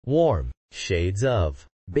Warm shades of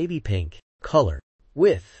baby pink color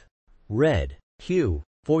with red hue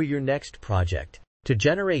for your next project. To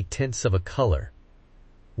generate tints of a color,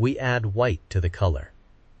 we add white to the color,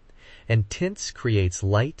 and tints creates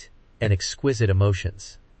light and exquisite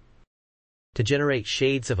emotions. To generate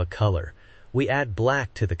shades of a color, we add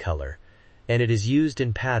black to the color, and it is used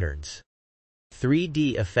in patterns.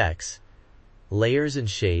 3D effects, layers and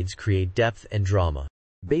shades create depth and drama.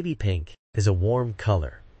 Baby pink is a warm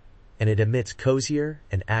color, and it emits cozier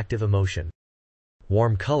and active emotion.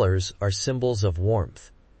 Warm colors are symbols of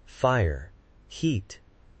warmth, fire, heat,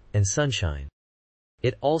 and sunshine.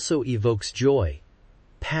 It also evokes joy,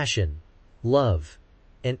 passion, love,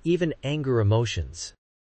 and even anger emotions.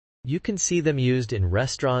 You can see them used in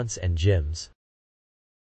restaurants and gyms.